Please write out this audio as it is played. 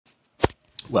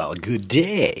Well, good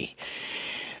day.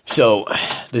 So,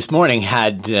 this morning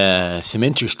had some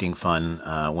interesting fun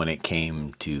when it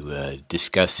came to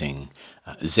discussing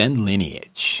Zen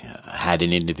lineage. Had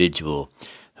an individual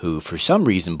who, for some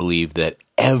reason, believed that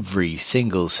every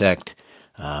single sect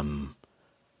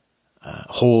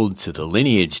holds to the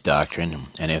lineage doctrine,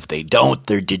 and if they don't,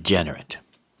 they're degenerate.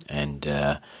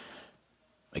 And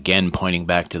again, pointing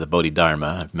back to the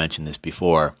Bodhidharma, I've mentioned this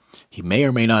before, he may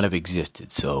or may not have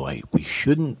existed, so we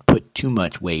shouldn't put too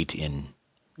much weight in,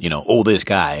 this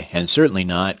guy, and certainly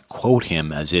not quote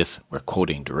him as if we're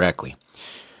quoting directly,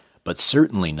 but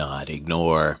certainly not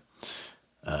ignore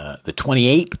the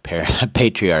 28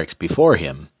 patriarchs before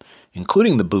him,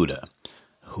 including the Buddha,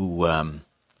 who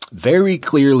very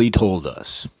clearly told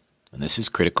us, and this is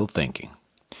critical thinking,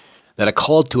 that a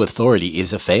call to authority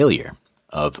is a failure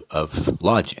of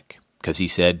logic, because he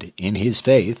said in his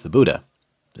faith, the Buddha,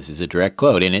 this is a direct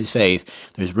quote, in his faith,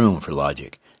 there's room for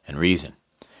logic and reason.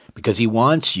 Because he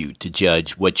wants you to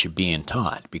judge what you're being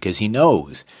taught. Because he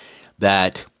knows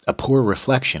that a poor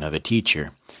reflection of a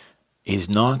teacher is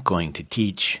not going to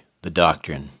teach the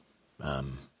doctrine.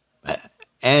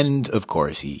 And, of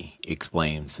course, he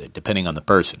explains that depending on the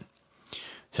person,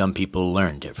 some people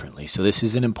learn differently. So this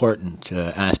is an important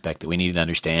aspect that we need to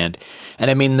understand.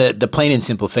 And I mean, the plain and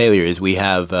simple failure is we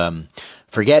have...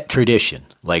 forget tradition,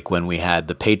 like when we had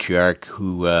the patriarch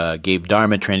who gave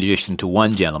Dharma tradition to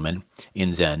one gentleman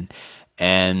in Zen,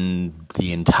 and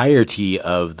the entirety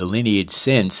of the lineage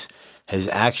since has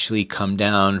actually come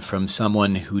down from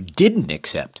someone who didn't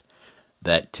accept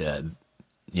that,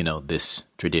 this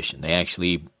tradition. They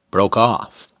actually broke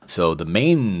off. So the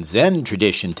main Zen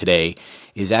tradition today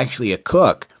is actually a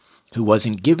cook who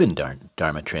wasn't given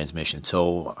Dharma transmission.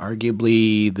 So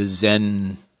arguably the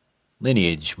Zen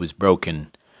lineage was broken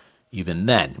even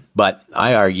then. But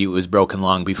I argue it was broken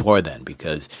long before then,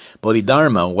 because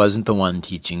Bodhidharma wasn't the one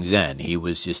teaching Zen. He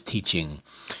was just teaching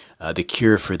the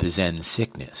cure for the Zen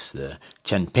sickness, the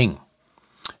Chenping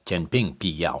Pi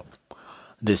Yao.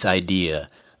 This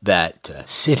idea that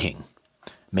sitting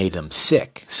made them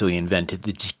sick, so he invented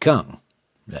the Qigong,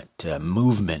 that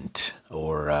movement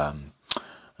or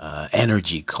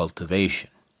energy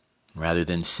cultivation, rather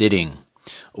than sitting,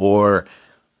 or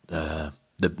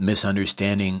the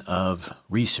misunderstanding of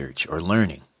research or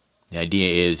learning. The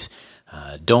idea is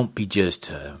don't be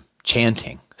just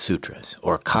chanting sutras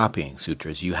or copying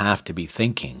sutras. You have to be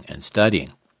thinking and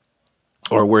studying.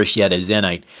 Or worse yet, a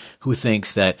Zenite who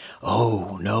thinks that,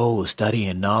 oh no, study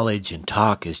and knowledge and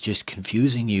talk is just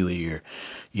confusing you.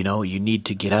 You need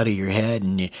to get out of your head.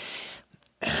 And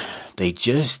they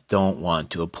just don't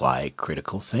want to apply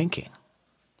critical thinking.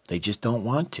 They just don't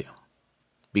want to.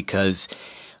 Because,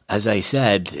 as I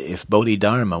said, if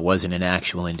Bodhidharma wasn't an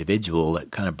actual individual,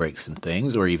 that kind of breaks some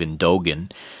things, or even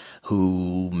Dogen,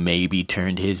 who maybe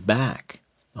turned his back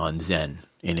on Zen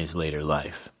in his later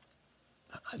life.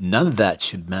 None of that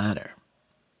should matter,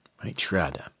 right?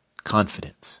 Shraddha,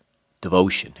 confidence,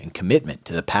 devotion, and commitment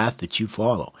to the path that you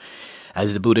follow.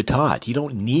 As the Buddha taught, you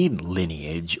don't need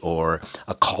lineage or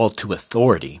a call to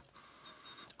authority.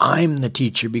 I'm the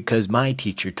teacher because my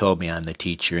teacher told me I'm the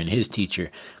teacher, and his teacher...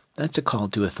 That's a call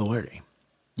to authority.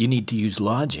 You need to use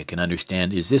logic and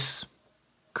understand, is this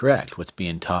correct, what's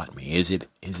being taught me? Is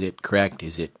it correct?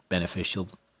 Is it beneficial?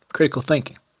 Critical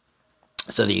thinking.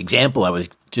 So the example I was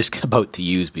just about to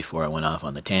use before I went off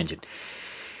on the tangent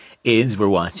is we're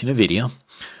watching a video.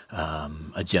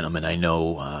 A gentleman I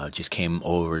know just came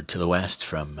over to the West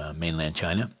from mainland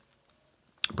China,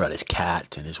 brought his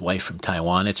cat and his wife from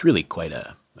Taiwan. It's really quite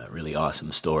a really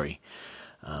awesome story.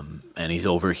 And he's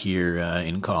over here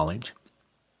in college,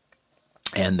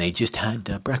 and they just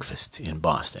had breakfast in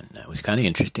Boston. It was kind of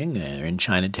interesting. They're in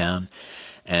Chinatown,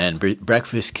 and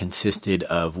breakfast consisted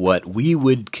of what we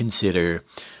would consider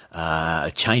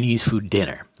a Chinese food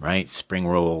dinner, right? Spring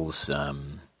rolls,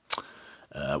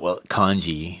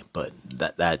 congee, but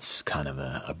that's kind of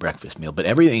a breakfast meal. But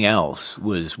everything else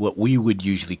was what we would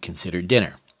usually consider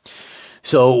dinner.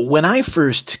 So when I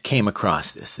first came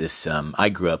across this, I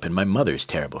grew up, and my mother's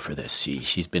terrible for this.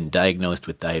 She's been diagnosed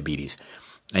with diabetes,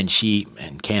 and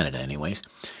in Canada anyways,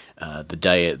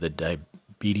 the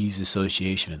Diabetes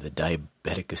Association, or the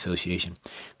Diabetic Association,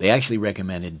 they actually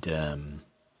recommended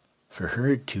for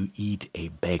her to eat a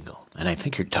bagel. And I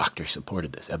think her doctor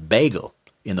supported this, a bagel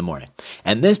in the morning.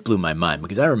 And this blew my mind,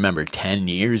 because I remember 10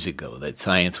 years ago that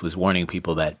science was warning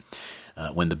people that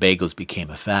when the bagels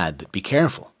became a fad, that be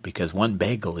careful, because one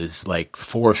bagel is like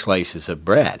 4 slices of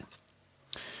bread.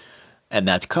 And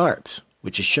that's carbs,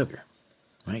 which is sugar,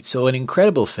 right? So an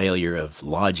incredible failure of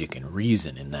logic and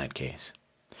reason in that case.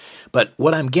 But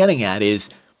what I'm getting at is,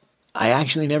 I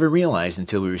actually never realized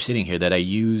until we were sitting here that I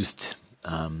used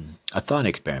a thought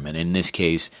experiment, in this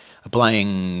case,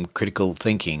 applying critical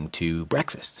thinking to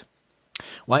breakfast.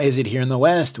 Why is it here in the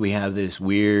West we have this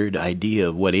weird idea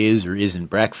of what is or isn't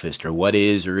breakfast, or what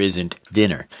is or isn't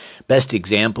dinner? Best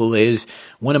example is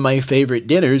one of my favorite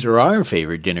dinners, or our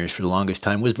favorite dinners for the longest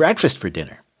time, was breakfast for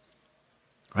dinner.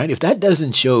 Right? If that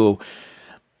doesn't show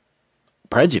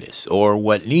prejudice, or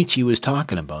what Nietzsche was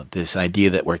talking about, this idea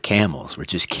that we're camels, we're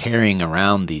just carrying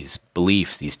around these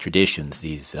beliefs, these traditions,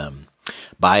 these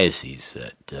biases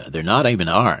that they're not even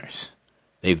ours.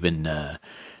 They've been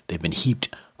heaped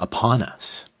upon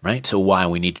us, right? So why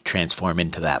we need to transform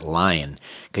into that lion?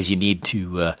 Because you need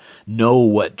to know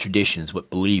what traditions, what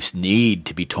beliefs need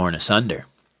to be torn asunder,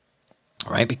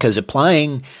 right? Because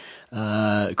applying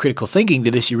critical thinking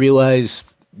to this, you realize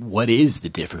what is the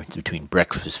difference between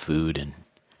breakfast food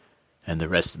and the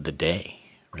rest of the day.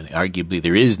 Really, arguably,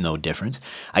 there is no difference.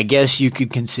 I guess you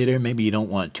could consider maybe you don't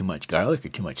want too much garlic or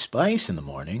too much spice in the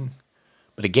morning.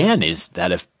 But again, is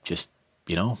that just,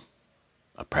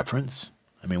 a preference?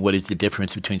 I mean, what is the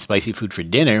difference between spicy food for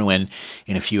dinner when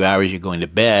in a few hours you're going to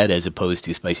bed, as opposed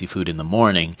to spicy food in the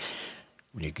morning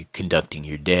when you're conducting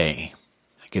your day?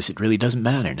 I guess it really doesn't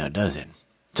matter now, does it?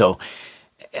 So,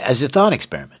 as a thought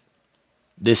experiment,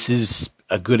 this is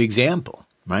a good example,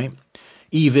 right?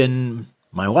 Even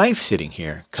my wife sitting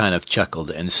here kind of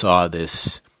chuckled and saw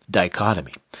this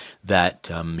dichotomy that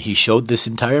he showed this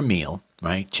entire meal,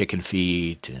 right? Chicken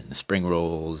feet and spring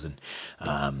rolls, and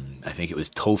I think it was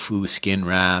tofu skin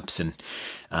wraps, and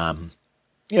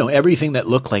everything that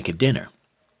looked like a dinner.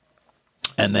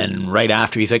 And then right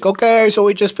after, he's like, "Okay, so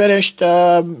we just finished,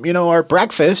 our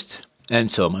breakfast." And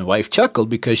so my wife chuckled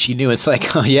because she knew it's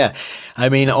like, oh yeah, I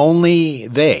mean, only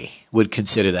they would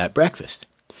consider that breakfast.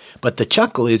 But the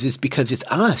chuckle is because it's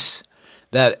us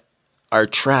that are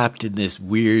trapped in this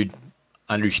weird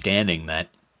understanding that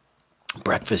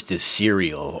breakfast is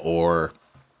cereal or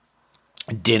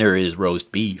dinner is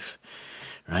roast beef,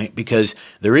 right? Because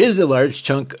there is a large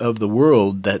chunk of the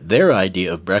world that their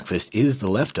idea of breakfast is the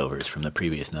leftovers from the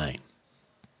previous night,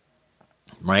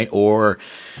 right? Or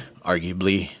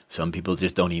arguably, some people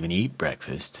just don't even eat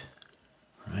breakfast,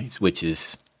 right? Which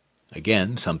is,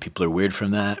 again, some people are weird from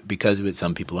that because of it,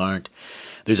 some people aren't.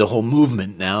 There's a whole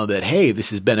movement now that, hey,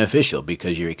 this is beneficial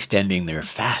because you're extending their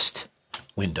fast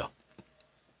window.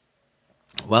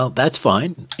 Well, that's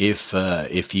fine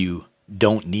if you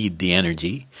don't need the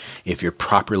energy, if you're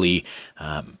properly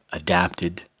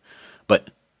adapted.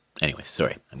 But anyway,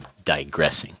 sorry, I'm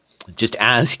digressing. Just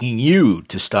asking you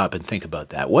to stop and think about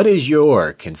that. What is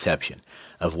your conception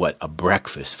of what a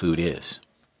breakfast food is,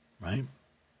 right?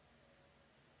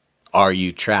 Are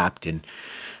you trapped in,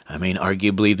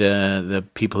 arguably the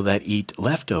people that eat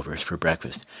leftovers for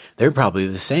breakfast, they're probably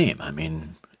the same. I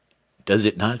mean, does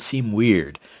it not seem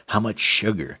weird how much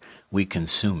sugar we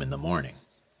consume in the morning,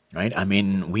 right? I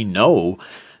mean, we know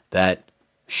that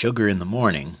sugar in the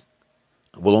morning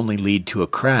will only lead to a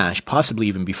crash, possibly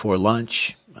even before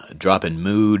lunch, a drop in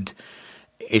mood.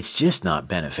 It's just not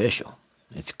beneficial.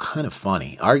 It's kind of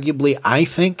funny. Arguably, I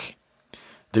think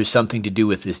there's something to do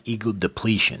with this ego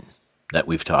depletion that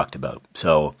we've talked about.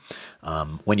 So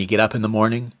when you get up in the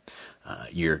morning,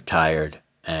 you're tired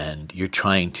and you're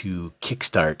trying to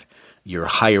kickstart your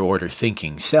higher order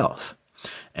thinking self.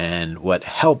 And what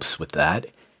helps with that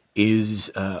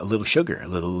is a little sugar, a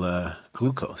little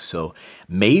glucose. So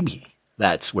maybe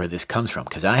that's where this comes from,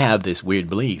 because I have this weird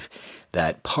belief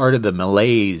that part of the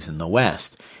malaise in the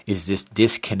West is this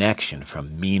disconnection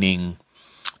from meaning,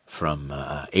 from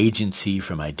agency,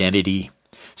 from identity.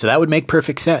 So that would make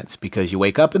perfect sense, because you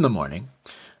wake up in the morning,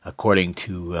 according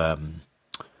to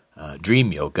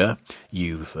Dream Yoga,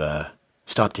 you've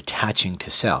stopped attaching to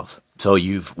self. So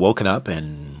you've woken up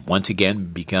and once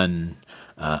again begun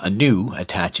anew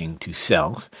attaching to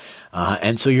self.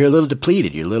 And so you're a little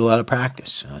depleted, you're a little out of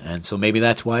practice. And so maybe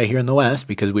that's why here in the West,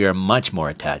 because we are much more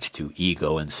attached to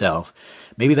ego and self,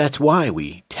 maybe that's why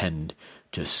we tend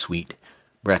to sweet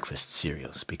breakfast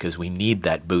cereals, because we need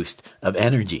that boost of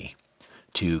energy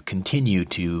to continue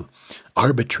to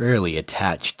arbitrarily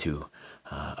attach to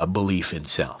a belief in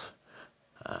self.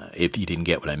 If you didn't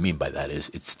get what I mean by that, is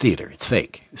it's theater, it's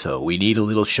fake. So we need a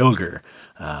little sugar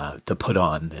to put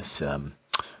on this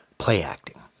play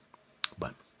acting.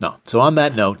 But no. So on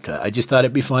that note, I just thought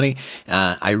it'd be funny.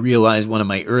 I realized one of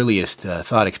my earliest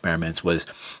thought experiments was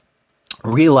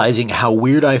realizing how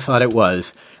weird I thought it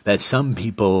was that some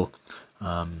people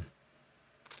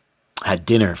had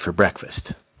dinner for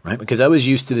breakfast, right? Because I was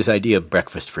used to this idea of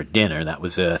breakfast for dinner. That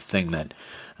was a thing that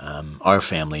our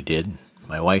family did,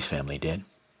 my wife's family did.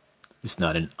 It's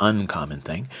not an uncommon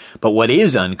thing. But what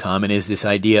is uncommon is this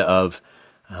idea of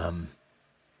a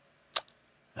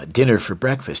dinner for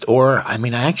breakfast. Or, I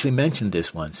actually mentioned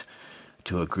this once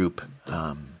to a group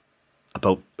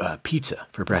about pizza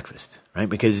for breakfast, right?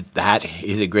 Because that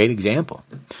is a great example.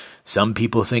 Some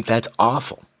people think that's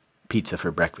awful, pizza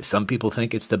for breakfast. Some people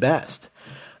think it's the best.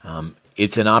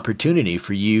 It's an opportunity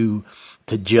for you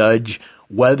to judge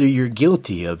whether you're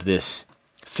guilty of this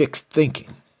fixed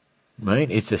thinking,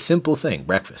 right? It's a simple thing,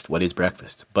 breakfast. What is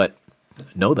breakfast? But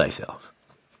know thyself.